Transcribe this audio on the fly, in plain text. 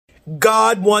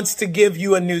God wants to give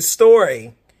you a new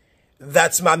story.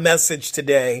 That's my message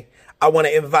today. I want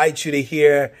to invite you to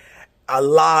hear a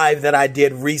live that I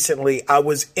did recently. I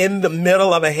was in the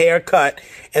middle of a haircut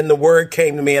and the word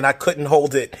came to me and I couldn't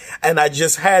hold it. And I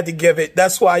just had to give it.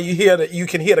 That's why you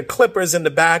can hear the clippers in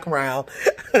the background.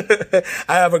 I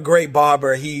have a great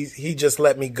barber. He just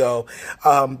let me go.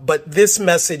 But this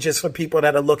message is for people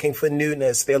that are looking for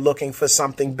newness. They're looking for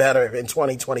something better in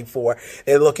 2024.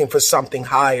 They're looking for something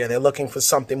higher. They're looking for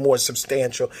something more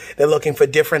substantial. They're looking for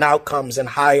different outcomes and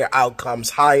higher outcomes,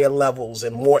 higher levels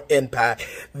and more impact.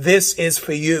 This is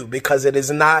for you because it is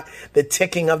not the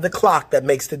ticking of the clock that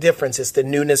makes the difference. It's the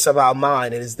newness of our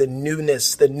mind. It is the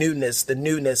newness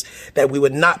that we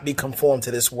would not be conformed to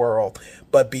this world,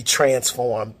 but be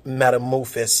transformed,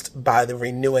 metamorphosed by the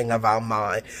renewing of our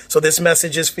mind. So this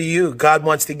message is for you. God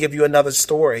wants to give you another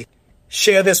story.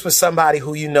 Share this with somebody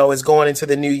who you know is going into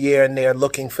the new year and they're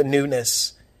looking for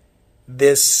newness.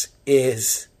 This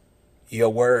is your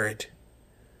word.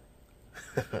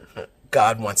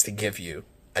 God wants to give you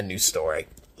a new story.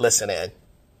 Listen in.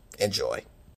 Enjoy.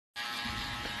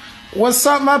 What's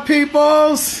up, my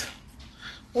peoples?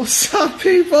 What's up,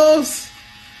 peoples?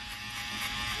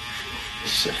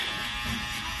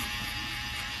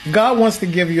 God wants to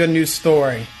give you a new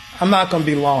story. I'm not going to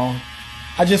be long.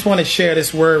 I just want to share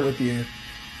this word with you.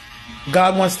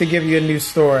 God wants to give you a new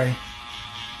story.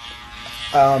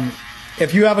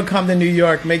 If you ever come to New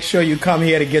York, make sure you come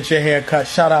here to get your hair cut.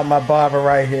 Shout out my barber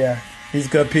right here. He's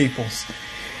good peoples.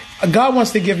 God wants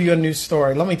to give you a new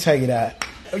story. Let me tell you that.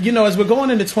 You know, as we're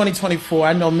going into 2024,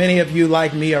 I know many of you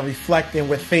like me are reflecting,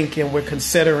 we're thinking, we're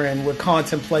considering, we're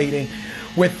contemplating.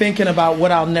 We're thinking about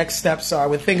what our next steps are.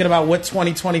 We're thinking about what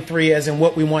 2023 is and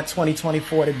what we want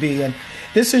 2024 to be. And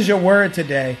this is your word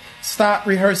today. Stop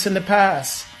rehearsing the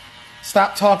past.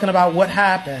 Stop talking about what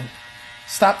happened.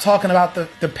 Stop talking about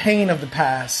the pain of the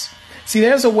past. See,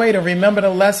 there's a way to remember the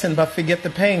lesson but forget the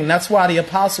pain. That's why the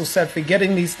apostle said,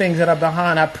 forgetting these things that are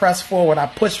behind, I press forward, I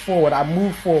push forward, I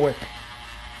move forward.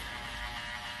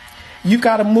 You've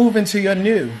got to move into your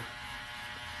new.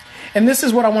 And this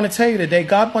is what I want to tell you today.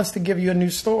 God wants to give you a new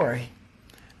story.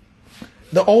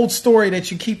 The old story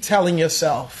that you keep telling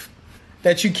yourself,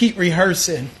 that you keep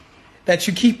rehearsing, that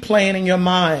you keep playing in your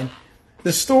mind.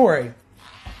 The story.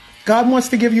 God wants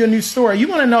to give you a new story. You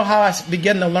want to know how I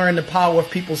began to learn the power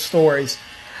of people's stories?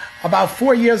 About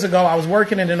 4 years ago, I was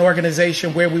working in an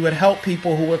organization where we would help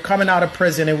people who were coming out of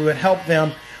prison and we would help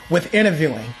them with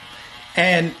interviewing.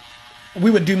 And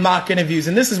we would do mock interviews.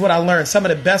 And this is what I learned. Some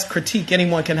of the best critique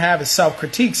anyone can have is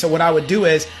self-critique. So what I would do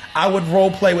is I would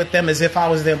role play with them as if I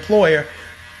was the employer.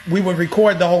 We would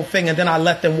record the whole thing and then I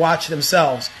let them watch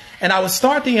themselves. And I would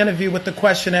start the interview with the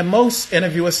question that most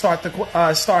interviewers start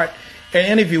an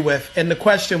interview with. And the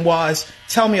question was,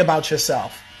 tell me about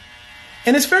yourself.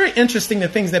 And it's very interesting the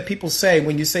things that people say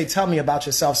when you say, tell me about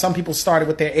yourself. Some people started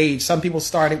with their age. Some people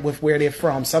started with where they're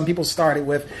from. Some people started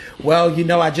with, well, you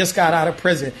know, I just got out of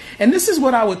prison. And this is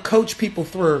what I would coach people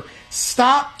through.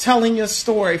 Stop telling your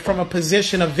story from a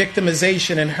position of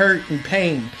victimization and hurt and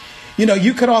pain. You know,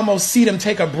 you could almost see them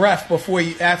take a breath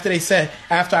after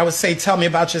I would say, tell me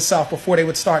about yourself, before they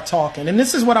would start talking. And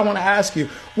this is what I want to ask you.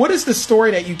 What is the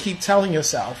story that you keep telling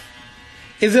yourself?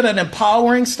 Is it an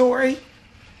empowering story?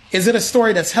 Is it a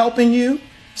story that's helping you?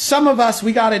 Some of us,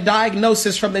 we got a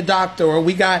diagnosis from the doctor, or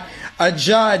we got a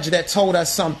judge that told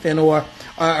us something, or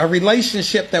a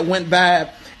relationship that went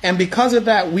bad. And because of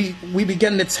that, we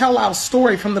begin to tell our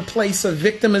story from the place of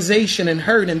victimization and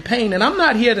hurt and pain. And I'm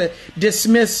not here to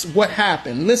dismiss what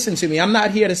happened. Listen to me. I'm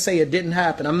not here to say it didn't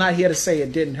happen. I'm not here to say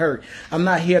it didn't hurt. I'm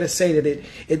not here to say that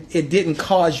it didn't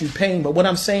cause you pain. But what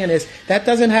I'm saying is that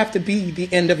doesn't have to be the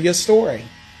end of your story.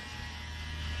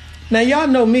 Now, y'all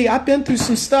know me. I've been through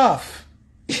some stuff.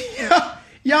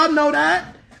 Y'all know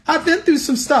that. I've been through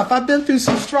some stuff. I've been through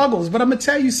some struggles. But I'm going to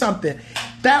tell you something.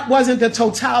 That wasn't the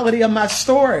totality of my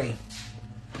story.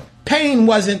 Pain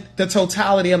wasn't the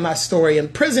totality of my story.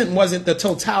 And prison wasn't the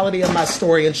totality of my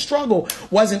story. And struggle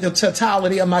wasn't the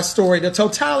totality of my story. The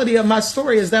totality of my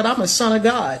story is that I'm a son of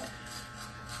God.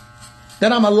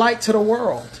 That I'm a light to the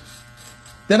world.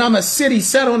 That I'm a city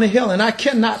set on a hill and I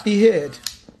cannot be hid.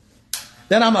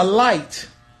 That I'm a light.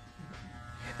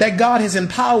 That God has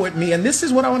empowered me. And this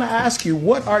is what I want to ask you.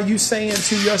 What are you saying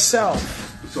to yourself?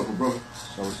 What's up, bro?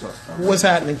 What's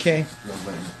happening, King?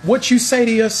 What you say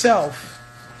to yourself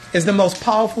is the most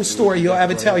powerful story you'll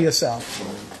ever tell yourself.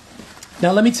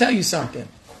 Now, let me tell you something.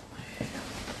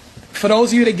 For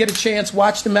those of you that get a chance,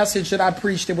 watch the message that I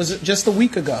preached. It was just a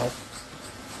week ago.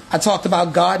 I talked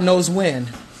about God knows when.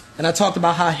 And I talked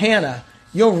about how Hannah,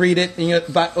 you'll read it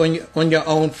on your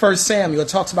own. 1 Samuel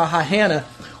talks about how Hannah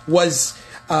was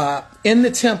in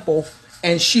the temple,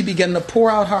 and she began to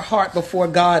pour out her heart before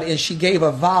God, and she gave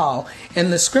a vow.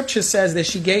 And the scripture says that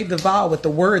she gave the vow, but the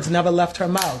words never left her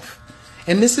mouth.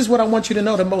 And this is what I want you to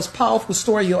know. The most powerful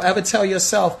story you'll ever tell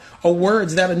yourself are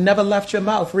words that have never left your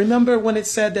mouth. Remember when it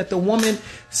said that the woman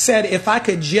said, if I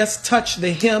could just touch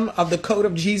the hem of the coat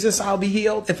of Jesus, I'll be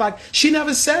healed. She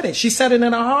never said it. She said it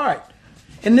in her heart.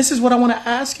 And this is what I want to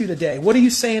ask you today. What are you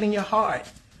saying in your heart?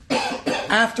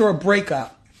 After a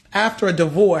breakup, after a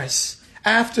divorce,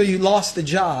 after you lost the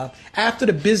job, after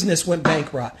the business went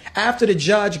bankrupt, after the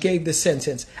judge gave the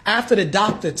sentence, after the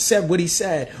doctor said what he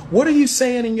said, what are you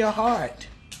saying in your heart?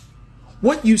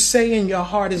 What you say in your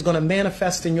heart is going to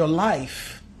manifest in your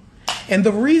life. And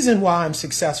the reason why I'm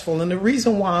successful, and the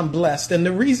reason why I'm blessed, and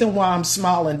the reason why I'm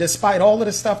smiling despite all of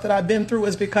the stuff that I've been through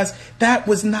is because that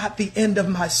was not the end of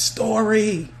my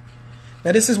story.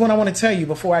 Now, this is what I want to tell you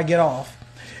before I get off.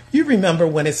 You remember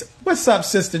when what's up,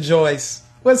 Sister Joyce?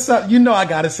 What's up? You know I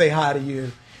got to say hi to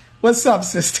you. What's up,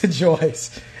 Sister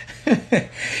Joyce?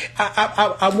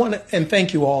 I want to, and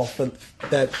thank you all for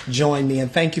that join me,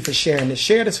 and thank you for sharing this.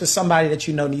 Share this with somebody that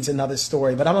you know needs another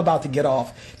story, but I'm about to get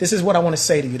off. This is what I want to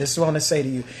say to you. This is what I want to say to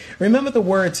you. Remember, the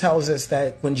word tells us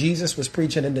that when Jesus was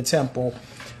preaching in the temple,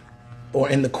 or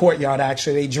in the courtyard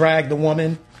actually, they dragged the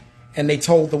woman, and they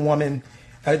told the woman,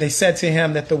 they said to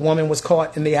him that the woman was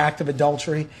caught in the act of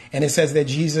adultery. And it says that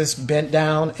Jesus bent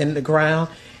down in the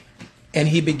ground and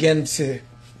he began to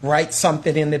write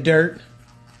something in the dirt.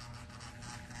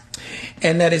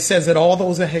 And that it says that all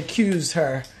those that had accused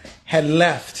her had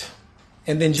left.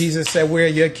 And then Jesus said, where are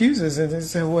your accusers? And they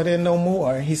said, well, there are no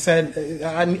more. He said,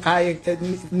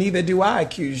 neither do I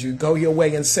accuse you. Go your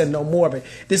way and sin no more. But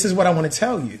this is what I want to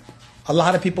tell you. A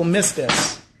lot of people miss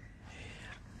this.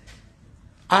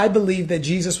 I believe that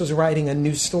Jesus was writing a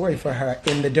new story for her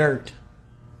in the dirt.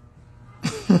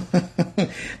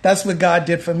 That's what God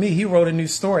did for me. He wrote a new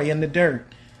story in the dirt.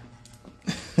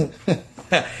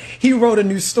 He wrote a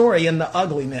new story in the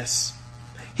ugliness.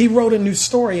 He wrote a new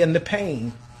story in the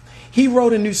pain. He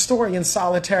wrote a new story in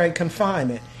solitary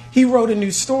confinement. He wrote a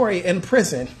new story in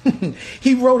prison.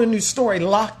 He wrote a new story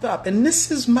locked up. And this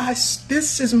is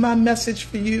my message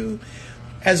for you.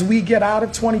 As we get out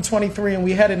of 2023 and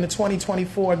we head into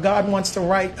 2024, God wants to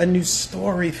write a new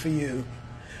story for you.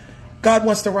 God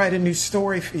wants to write a new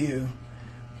story for you.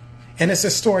 And it's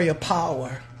a story of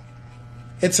power.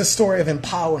 It's a story of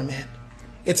empowerment.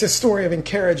 It's a story of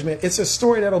encouragement. It's a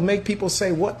story that'll make people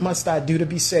say, what must I do to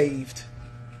be saved?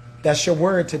 That's your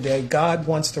word today. God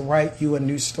wants to write you a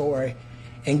new story.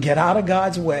 And get out of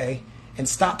God's way and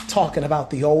stop talking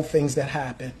about the old things that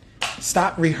happened.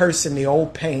 Stop rehearsing the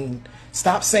old pain.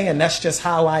 Stop saying that's just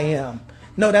how I am.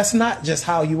 No, that's not just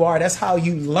how you are. That's how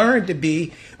you learned to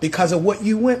be because of what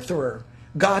you went through.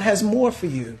 God has more for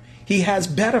you. He has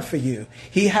better for you.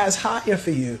 He has higher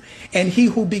for you. And he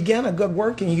who began a good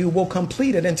work in you will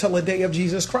complete it until the day of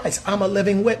Jesus Christ. I'm a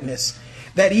living witness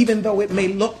that even though it may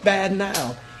look bad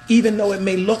now, even though it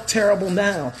may look terrible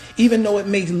now, even though it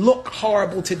may look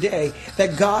horrible today,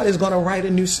 that God is going to write a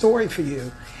new story for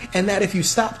you. And that if you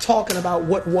stop talking about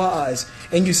what was,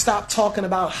 and you stop talking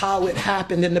about how it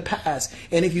happened in the past,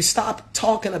 and if you stop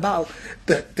talking about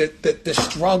the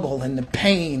struggle and the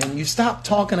pain, and you stop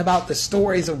talking about the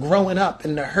stories of growing up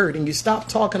and the hurt, and you stop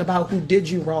talking about who did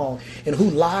you wrong, and who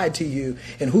lied to you,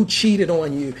 and who cheated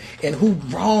on you, and who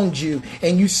wronged you,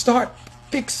 and you start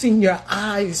fixing your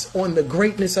eyes on the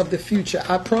greatness of the future,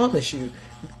 I promise you,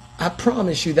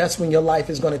 that's when your life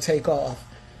is going to take off.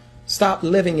 Stop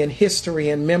living in history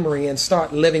and memory and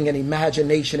start living in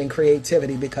imagination and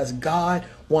creativity, because God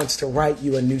wants to write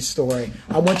you a new story.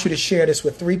 I want you to share this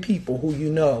with 3 people who you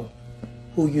know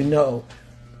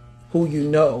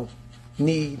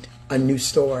need a new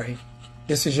story.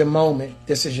 This is your moment.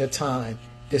 This is your time.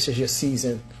 This is your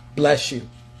season. Bless you.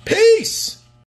 Peace.